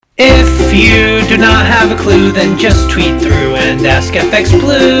If you do not have a clue, then just tweet through and ask FX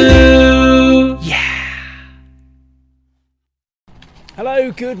Blue. Yeah.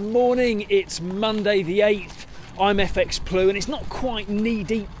 Hello, good morning. It's Monday the 8th. I'm FX Blue, and it's not quite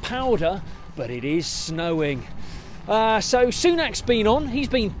knee-deep powder, but it is snowing. So Sunak's been on. He's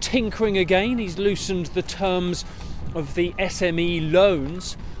been tinkering again. He's loosened the terms of the SME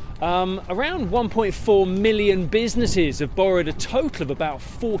loans. Around 1.4 million businesses have borrowed a total of about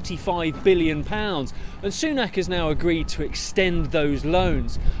 £45 billion, and Sunak has now agreed to extend those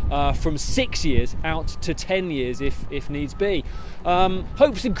loans from 6 years out to 10 years if needs be.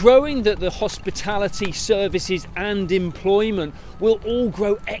 Hopes are growing that the hospitality, services and employment will all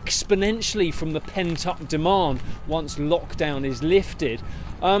grow exponentially from the pent-up demand once lockdown is lifted.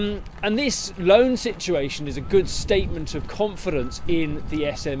 And this loan situation is a good statement of confidence in the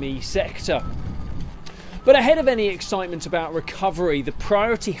SME sector. But ahead of any excitement about recovery, the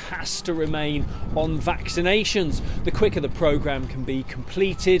priority has to remain on vaccinations. The quicker the programme can be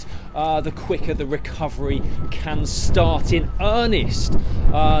completed, the quicker the recovery can start in earnest.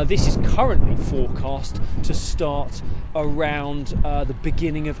 This is currently forecast to start around the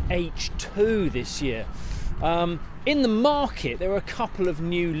beginning of H2 this year. In the market, there are a couple of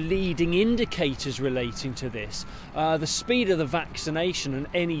new leading indicators relating to this. The speed of the vaccination and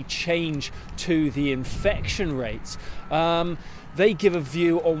any change to the infection rates. They give a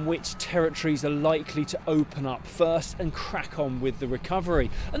view on which territories are likely to open up first and crack on with the recovery.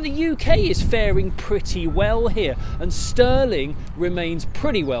 And the UK is faring pretty well here, and sterling remains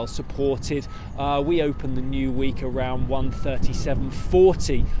pretty well supported. We open the new week around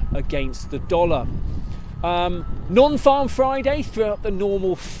 137.40 against the dollar. Non-farm Friday, throughout the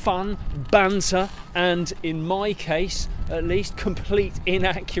normal fun, banter, and in my case, at least, complete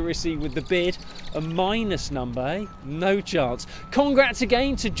inaccuracy with the bid. A minus number, eh? No chance. Congrats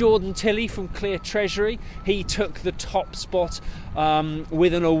again to Jordan Tilley from Clear Treasury. He took the top spot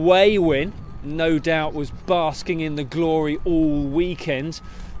with an away win. No doubt was basking in the glory all weekend.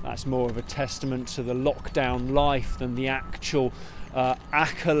 That's more of a testament to the lockdown life than the actual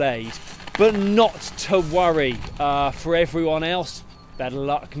accolade. But not to worry for everyone else. Better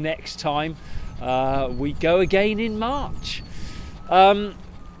luck next time. We go again in March. In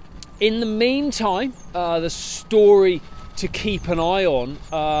the meantime, the story to keep an eye on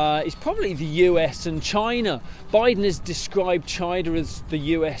is probably the US and China. Biden has described China as the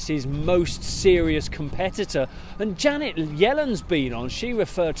US's most serious competitor, and Janet Yellen's been on. She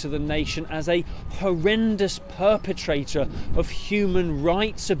referred to the nation as a horrendous perpetrator of human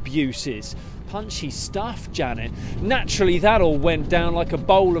rights abuses. Punchy stuff, Janet. Naturally, that all went down like a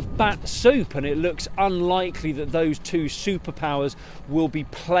bowl of bat soup, and it looks unlikely that those two superpowers will be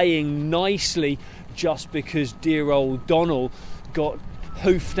playing nicely just because dear old Donald got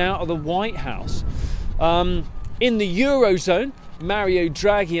hoofed out of the White House. In the Eurozone, Mario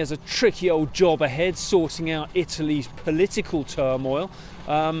Draghi has a tricky old job ahead sorting out Italy's political turmoil.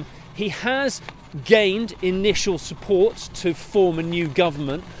 He has gained initial support to form a new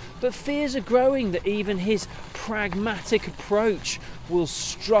government, but fears are growing that even his pragmatic approach will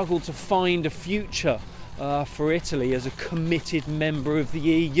struggle to find a future for Italy as a committed member of the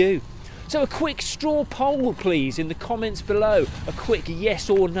EU. So a quick straw poll, please, in the comments below. A quick yes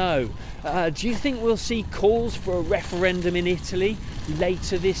or no. Do you think we'll see calls for a referendum in Italy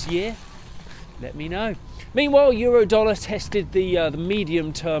later this year? Let me know. Meanwhile, Euro-dollar tested the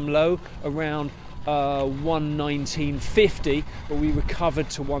medium-term low around 119.50, but we recovered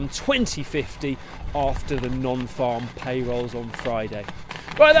to 120.50 after the non-farm payrolls on Friday.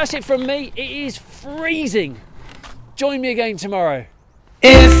 Right, that's it from me. It is freezing. Join me again tomorrow.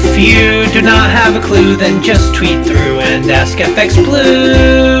 If you do not have a clue, then just tweet through and ask FX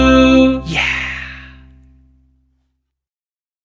Blue.